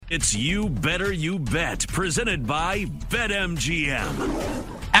It's You Better You Bet, presented by BetMGM.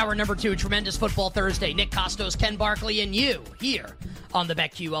 Hour number 2, tremendous football Thursday. Nick Costos, Ken Barkley, and you here on the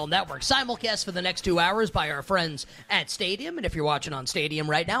BetQL Network. Simulcast for the next 2 hours by our friends at Stadium. And if you're watching on Stadium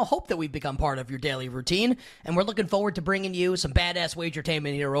right now, hope that we've become part of your daily routine. And we're looking forward to bringing you some badass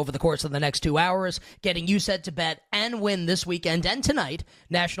wagertainment here over the course of the next 2 hours, getting you set to bet and win this weekend and tonight,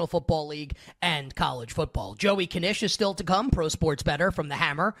 National Football League and college football. Joey Knish is still to come, pro sports bettor from the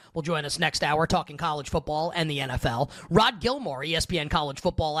Hammer, will join us next hour talking college football and the NFL. Rod Gilmore, ESPN college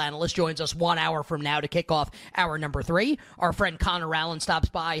football analyst, joins us 1 hour from now to kick off hour number 3. Our friend Connor Allen stops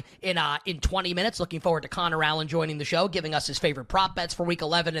by in 20 minutes. Looking forward to Connor Allen joining the show, giving us his favorite prop bets for Week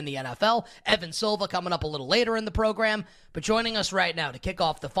 11 in the NFL. Evan Silva coming up a little later in the program. But joining us right now to kick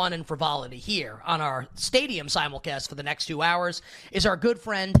off the fun and frivolity here on our Stadium simulcast for the next 2 hours is our good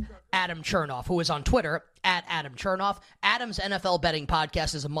friend Adam Chernoff, who is on Twitter at Adam Chernoff. Adam's NFL betting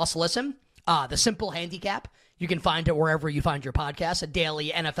podcast is a must listen. The Simple Handicap. You can find it wherever you find your podcast, a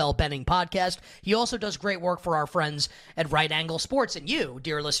daily NFL betting podcast. He also does great work for our friends at Right Angle Sports. And you,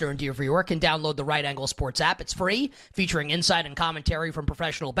 dear listener and dear viewer, can download the Right Angle Sports app. It's free, featuring insight and commentary from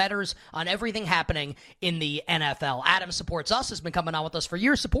professional bettors on everything happening in the NFL. Adam supports us, has been coming on with us for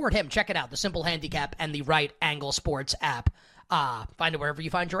years. Support him. Check it out, the Simple Handicap and the Right Angle Sports app. Find it wherever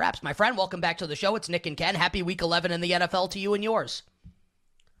you find your apps. My friend, welcome back to the show. It's Nick and Ken. Happy Week 11 in the NFL to you and yours.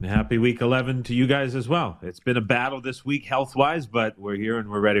 Happy Week 11 to you guys as well. It's been a battle this week health-wise, but we're here and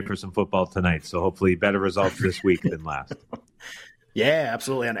we're ready for some football tonight. So hopefully better results this week than last. Yeah,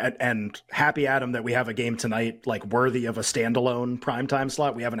 absolutely. And happy, Adam, that we have a game tonight like worthy of a standalone primetime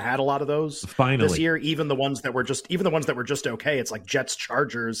slot. We haven't had a lot of those finally this year. Even the ones that were just okay. It's like Jets,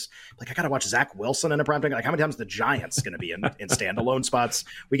 Chargers. Like, I got to watch Zach Wilson in a primetime. Like, how many times the Giants going to be in standalone spots?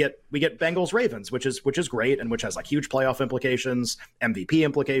 We get Bengals, Ravens, which is great, and which has like huge playoff implications, MVP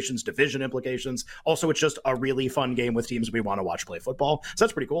implications, division implications. Also, it's just a really fun game with teams we want to watch play football. So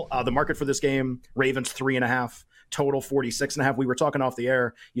that's pretty cool. The market for this game, Ravens 3.5. Total 46.5. We were talking off the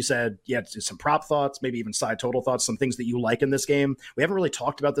air. You said you had some prop thoughts, maybe even side total thoughts, some things that you like in this game. We haven't really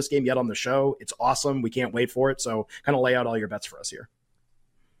talked about this game yet on the show. It's awesome. We can't wait for it. So kind of lay out all your bets for us here.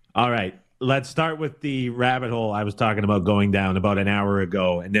 All right. Let's start with the rabbit hole I was talking about going down about an hour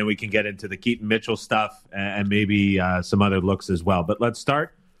ago, and then we can get into the Keaton Mitchell stuff and maybe some other looks as well. But let's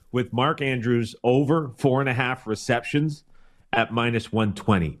start with Mark Andrews over 4.5 receptions at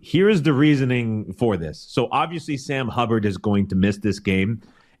 -120. Here's the reasoning for this. So obviously Sam Hubbard is going to miss this game.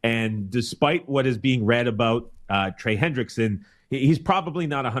 And despite what is being read about Trey Hendrickson, he's probably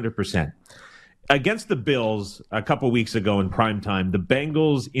not 100%. Against the Bills a couple weeks ago in primetime, the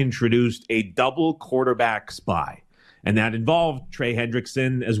Bengals introduced a double quarterback spy. And that involved Trey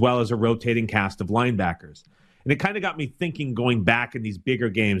Hendrickson as well as a rotating cast of linebackers. And it kind of got me thinking going back in these bigger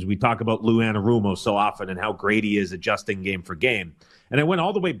games. We talk about Lou Anarumo so often and how great he is adjusting game for game. And I went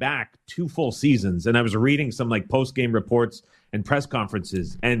all the way back 2 full seasons, and I was reading some like post-game reports and press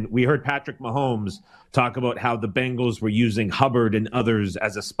conferences. And we heard Patrick Mahomes talk about how the Bengals were using Hubbard and others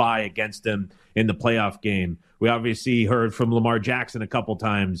as a spy against him in the playoff game. We obviously heard from Lamar Jackson a couple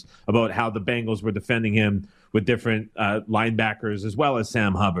times about how the Bengals were defending him with different linebackers as well as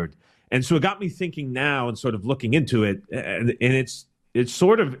Sam Hubbard. And so it got me thinking now and sort of looking into it, and it's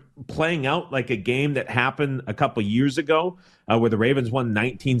sort of playing out like a game that happened a couple years ago where the Ravens won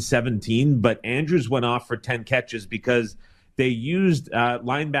 19-17, but Andrews went off for 10 catches because they used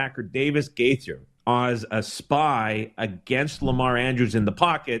linebacker Davis Gaither as a spy against Lamar Andrews in the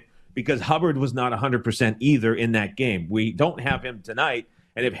pocket because Hubbard was not 100% either in that game. We don't have him tonight,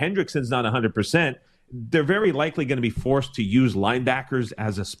 and if Hendrickson's not 100%, they're very likely going to be forced to use linebackers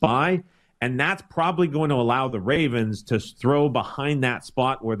as a spy, and that's probably going to allow the Ravens to throw behind that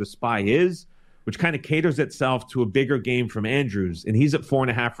spot where the spy is, which kind of caters itself to a bigger game from Andrews, and he's at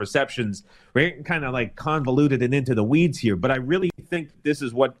 4.5 receptions. We're getting kind of like convoluted and into the weeds here, but I really think this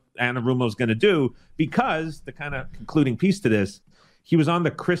is what Anarumo's going to do because the kind of concluding piece to this, he was on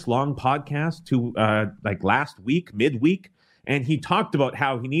the Chris Long podcast like last week, midweek, and he talked about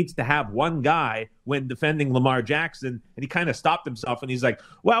how he needs to have one guy when defending Lamar Jackson, and he kind of stopped himself, and he's like,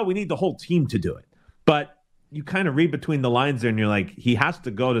 well, we need the whole team to do it. But you kind of read between the lines there, and you're like, he has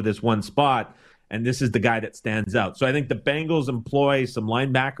to go to this one spot, and this is the guy that stands out. So I think the Bengals employ some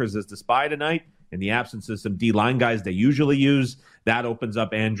linebackers as the spy tonight. In the absence of some D-line guys they usually use, that opens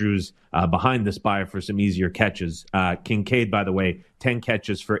up Andrews behind the spy for some easier catches. Kincaid, by the way, 10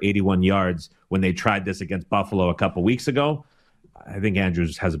 catches for 81 yards when they tried this against Buffalo a couple weeks ago. I think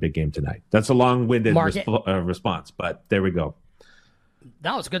Andrews has a big game tonight. That's a long-winded response, but there we go.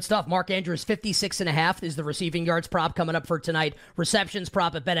 That was good stuff. Mark Andrews, 56.5 is the receiving yards prop coming up for tonight. Receptions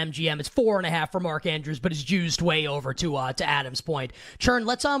prop at BetMGM. It's 4.5 for Mark Andrews, but it's juiced way over to Adam's point. Churn,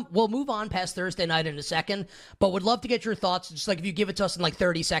 we'll move on past Thursday night in a second, but would love to get your thoughts. Just like if you give it to us in like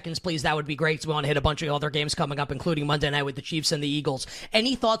 30 seconds, please, that would be great, because we want to hit a bunch of other games coming up, including Monday night with the Chiefs and the Eagles.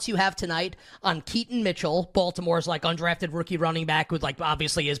 Any thoughts you have tonight on Keaton Mitchell, Baltimore's like undrafted rookie running back, who like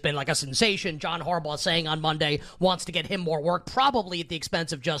obviously has been like a sensation. John Harbaugh saying on Monday wants to get him more work, probably at the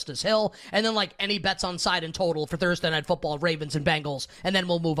expense of Justice Hill, and then like any bets on side and total for Thursday Night Football, Ravens and Bengals, and then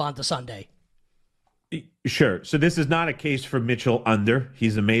we'll move on to Sunday. Sure. So this is not a case for Mitchell under.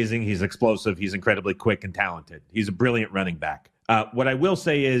 He's amazing. He's explosive. He's incredibly quick and talented. He's a brilliant running back. What I will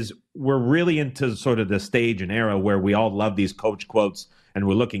say is we're really into sort of the stage and era where we all love these coach quotes and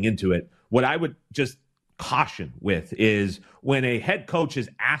we're looking into it. What I would just caution with is when a head coach is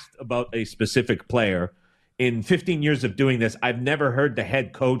asked about a specific player, in 15 years of doing this, I've never heard the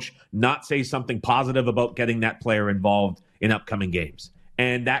head coach not say something positive about getting that player involved in upcoming games.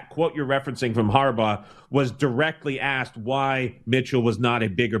 And that quote you're referencing from Harbaugh was directly asked why Mitchell was not a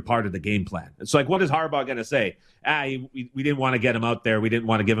bigger part of the game plan. It's like, what is Harbaugh going to say? We didn't want to get him out there. We didn't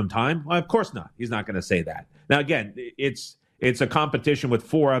want to give him time. Well, of course not. He's not going to say that. Now, again, it's a competition with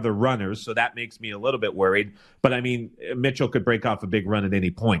 4 other runners, so that makes me a little bit worried. But, I mean, Mitchell could break off a big run at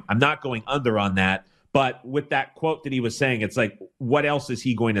any point. I'm not going under on that. But with that quote that he was saying, it's like, what else is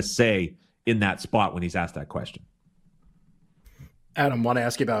he going to say in that spot when he's asked that question? Adam, want to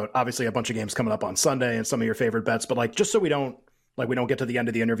ask you about obviously a bunch of games coming up on Sunday and some of your favorite bets, but like just so we don't get to the end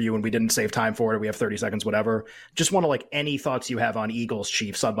of the interview and we didn't save time for it, or we have 30 seconds, whatever. Just want to like any thoughts you have on Eagles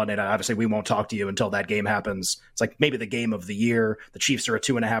Chiefs on Monday night. Obviously, we won't talk to you until that game happens. It's like maybe the game of the year. The Chiefs are a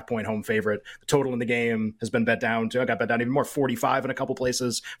 2.5 point home favorite. The total in the game has been bet down to, I got bet down even more, 45 in a couple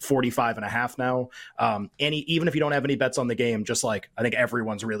places, 45.5 now. Even if you don't have any bets on the game, just like I think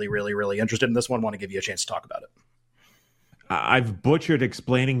everyone's really, really, really interested in this one. Want to give you a chance to talk about it. I've butchered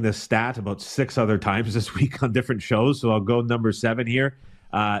explaining this stat about 6 other times this week on different shows, so I'll go number 7 here.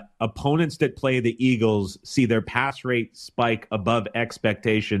 Opponents that play the Eagles see their pass rate spike above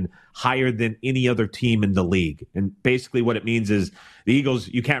expectation higher than any other team in the league. And basically what it means is the Eagles,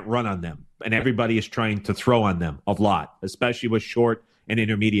 you can't run on them, and everybody is trying to throw on them a lot, especially with short and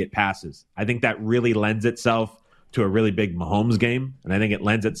intermediate passes. I think that really lends itself to a really big Mahomes game, and I think it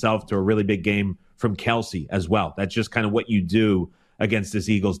lends itself to a really big game from Kelsey as well. That's just kind of what you do against this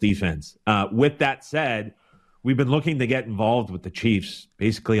Eagles defense. With that said, we've been looking to get involved with the Chiefs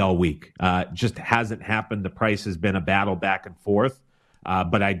basically all week. Just hasn't happened. The price has been a battle back and forth.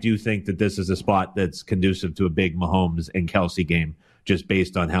 But I do think that this is a spot that's conducive to a big Mahomes and Kelsey game, just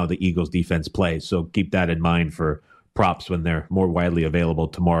based on how the Eagles defense plays. So keep that in mind for props when they're more widely available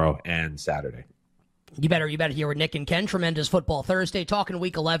tomorrow and Saturday. You better hear with Nick and Ken. Tremendous Football Thursday, talking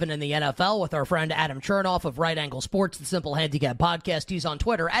Week 11 in the NFL with our friend Adam Chernoff of Right Angle Sports, the Simple Handicap Podcast. He's on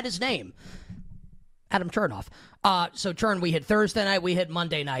Twitter at his name, Adam Chernoff. So, Chern, we hit Thursday night, we hit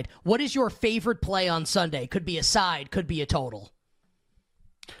Monday night. What is your favorite play on Sunday? Could be a side, could be a total.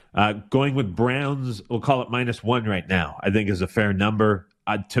 Going with Browns, we'll call it -1 right now, I think is a fair number.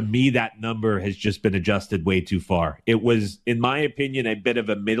 To me, that number has just been adjusted way too far. It was, in my opinion, a bit of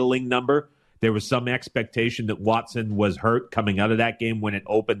a middling number. There was some expectation that Watson was hurt coming out of that game when it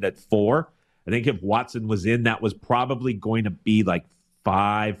opened at 4. I think if Watson was in, that was probably going to be like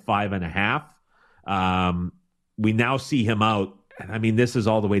 5.5. We now see him out. And I mean, this is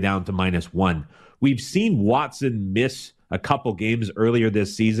all the way down to -1. We've seen Watson miss a couple games earlier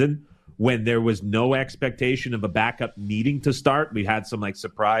this season when there was no expectation of a backup needing to start. We had some like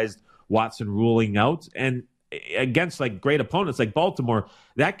surprised Watson ruling out. And against like great opponents like Baltimore,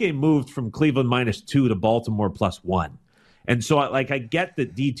 that game moved from Cleveland -2 to Baltimore +1. And so I get the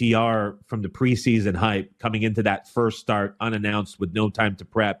DTR from the preseason hype coming into that first start unannounced with no time to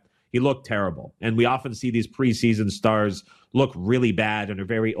prep. He looked terrible. And we often see these preseason stars look really bad and are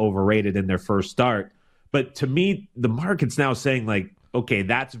very overrated in their first start. But to me, the market's now saying like, okay,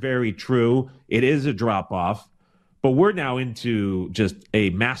 that's very true. It is a drop off, but we're now into just a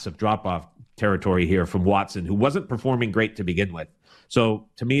massive drop off territory here from Watson, who wasn't performing great to begin with. So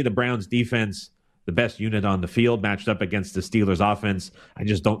to me, the Browns defense, the best unit on the field, matched up against the Steelers offense. I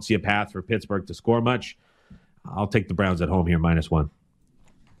just don't see a path for Pittsburgh to score much. I'll take the Browns at home here, -1.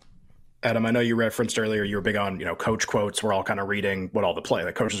 Adam, I know you referenced earlier you were big on, coach quotes. We're all kind of reading what all the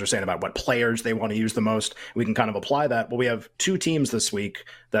coaches are saying about what players they want to use the most. We can kind of apply that. Well, we have two teams this week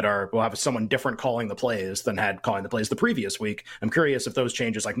that will have someone different calling the plays than had calling the plays the previous week. I'm curious if those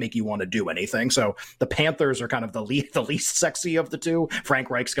changes make you want to do anything. So the Panthers are kind of the least sexy of the two.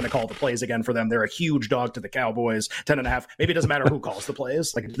 Frank Reich's going to call the plays again for them. They're a huge dog to the Cowboys, 10.5. Maybe it doesn't matter who calls the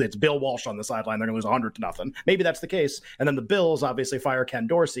plays. It's Bill Walsh on the sideline. They're going to lose 100-0. Maybe that's the case. And then the Bills obviously fire Ken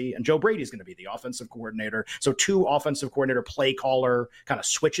Dorsey, and Joe Brady's going to be the offensive coordinator. So two offensive coordinator play caller kind of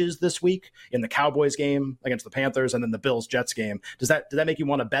switches this week in the Cowboys game against the Panthers and then the Bills Jets game. Does that make you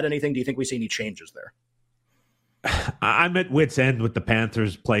want to bet anything? Do you think we see any changes there? I'm at wit's end with the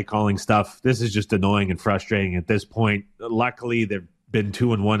Panthers play calling stuff. This is just annoying and frustrating at this point. Luckily, they've been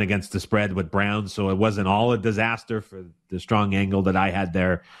 2-1 against the spread with Browns, so it wasn't all a disaster for the strong angle that I had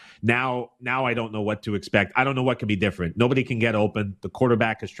there. Now I don't know what to expect. I don't know what can be different. Nobody can get open. The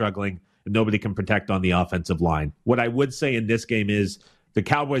quarterback is struggling, and nobody can protect on the offensive line. What I would say in this game is the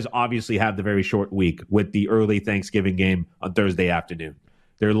Cowboys obviously have the very short week with the early Thanksgiving game on Thursday afternoon.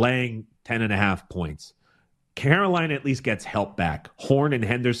 They're laying 10.5 points. Carolina at least gets help back. Horn and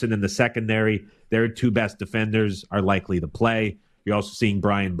Henderson in the secondary, their two best defenders, are likely to play. You're also seeing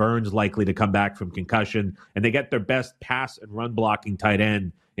Brian Burns likely to come back from concussion, and they get their best pass and run blocking tight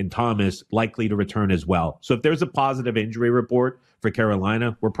end in Thomas likely to return as well. So if there's a positive injury report for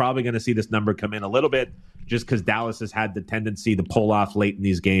Carolina, we're probably going to see this number come in a little bit just because Dallas has had the tendency to pull off late in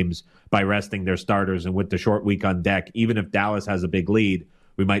these games by resting their starters. And with the short week on deck, even if Dallas has a big lead,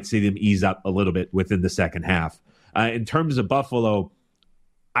 we might see them ease up a little bit within the second half. In terms of Buffalo,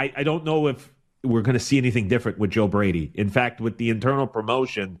 I don't know if we're going to see anything different with Joe Brady. In fact, with the internal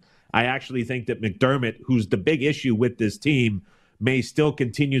promotion, I actually think that McDermott, who's the big issue with this team, may still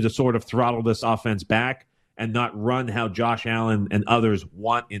continue to sort of throttle this offense back and not run how Josh Allen and others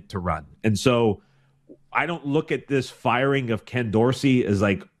want it to run. And so I don't look at this firing of Ken Dorsey as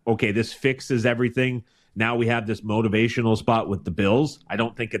okay, this fixes everything. Now we have this motivational spot with the Bills. I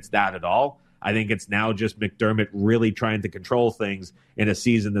don't think it's that at all. I think it's now just McDermott really trying to control things in a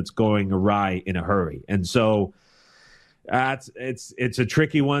season that's going awry in a hurry. And so it's a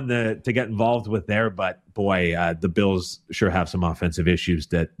tricky one to get involved with there. But, boy, the Bills sure have some offensive issues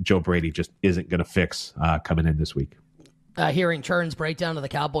that Joe Brady just isn't going to fix coming in this week. Hearing Chern's breakdown of the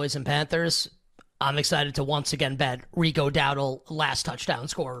Cowboys and Panthers, I'm excited to once again bet Rico Dowdle last touchdown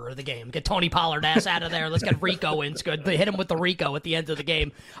scorer of the game. Get Tony Pollard ass out of there. Let's get Rico in. It's good. They hit him with the Rico at the end of the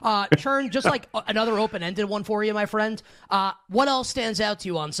game. Chern, just like another open-ended one for you, my friend. What else stands out to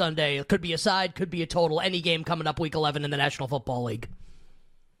you on Sunday? It could be a side, could be a total. Any game coming up week 11 in the National Football League.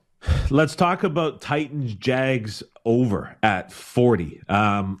 Let's talk about Titans-Jags over at 40.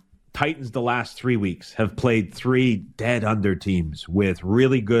 Titans the last 3 weeks have played 3 dead under teams with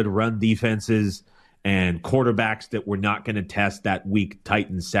really good run defenses and quarterbacks that were not going to test that weak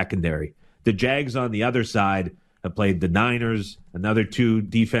Titans secondary. The Jags on the other side have played the Niners, another 2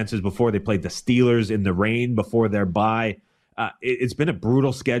 defenses before. They played the Steelers in the rain before their bye. It's been a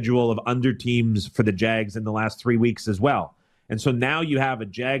brutal schedule of under teams for the Jags in the last 3 weeks as well. And so now you have a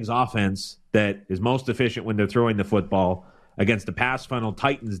Jags offense that is most efficient when they're throwing the football against the pass funnel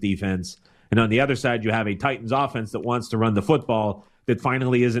Titans defense. And on the other side, you have a Titans offense that wants to run the football that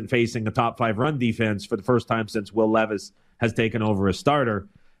finally isn't facing a top 5 run defense for the first time since Will Levis has taken over as starter.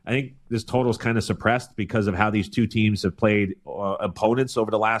 I think this total is kind of suppressed because of how these two teams have played opponents over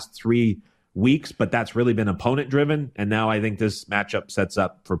the last 3 weeks, but that's really been opponent driven. And now I think this matchup sets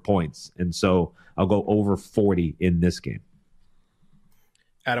up for points. And so I'll go over 40 in this game.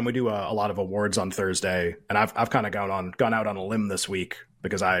 Adam, we do a lot of awards on Thursday, and I've kind of gone out on a limb this week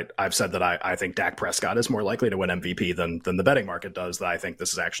because I've said that I think Dak Prescott is more likely to win MVP than the betting market does. That I think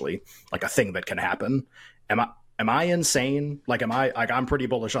this is actually a thing that can happen. Am I insane? I'm pretty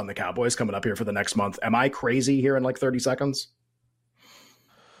bullish on the Cowboys coming up here for the next month. Am I crazy here in 30 seconds?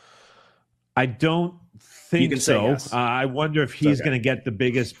 I don't think so. Yes. I wonder if he's going to get the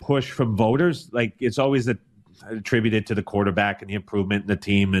biggest push from voters. It's always attributed to the quarterback and the improvement in the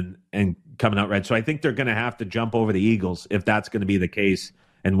team and coming out right. So I think they're going to have to jump over the Eagles if that's going to be the case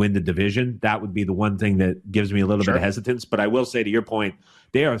and win the division. That would be the one thing that gives me a little bit of hesitance. But I will say, to your point,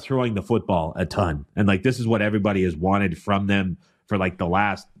 they are throwing the football a ton. And this is what everybody has wanted from them for the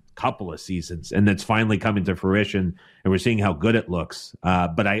last couple of seasons. And it's finally coming to fruition. And we're seeing how good it looks.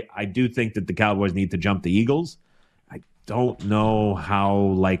 But I do think that the Cowboys need to jump the Eagles. I don't know how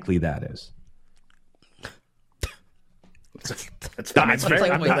likely that is. That's fair. I'm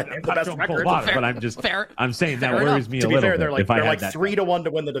not throwing cold water, but I'm saying that worries me a little bit. They're like 3-1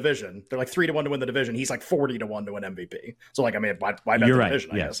 to win the division. They're like 3-1 to win the division. He's like 40-1 to win MVP. So like, I mean, why bet the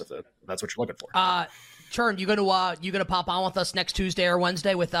division? I guess if that's what you're looking for. Chern, you gonna pop on with us next Tuesday or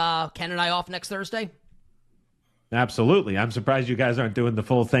Wednesday with Ken and I off next Thursday? Absolutely. I'm surprised you guys aren't doing the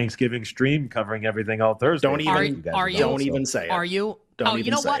full Thanksgiving stream covering everything all Thursday. Don't even say it. Are you?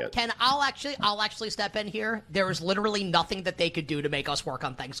 You know what, Ken? I'll actually step in here. There is literally nothing that they could do to make us work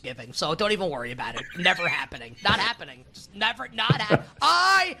on Thanksgiving, so don't even worry about it. Never happening. Not happening. Just never. Not happening.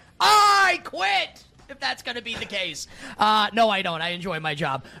 I quit. If that's going to be the case. No, I don't. I enjoy my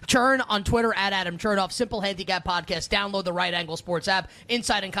job. Chern on Twitter at Adam Chernoff. Simple Handicap Podcast. Download the Right Angle Sports app.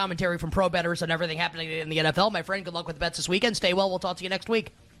 Insight and commentary from pro bettors on everything happening in the NFL. My friend, good luck with the bets this weekend. Stay well. We'll talk to you next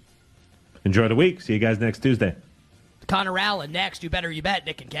week. Enjoy the week. See you guys next Tuesday. Connor Allen next. You better you bet.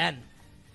 Nick and Ken.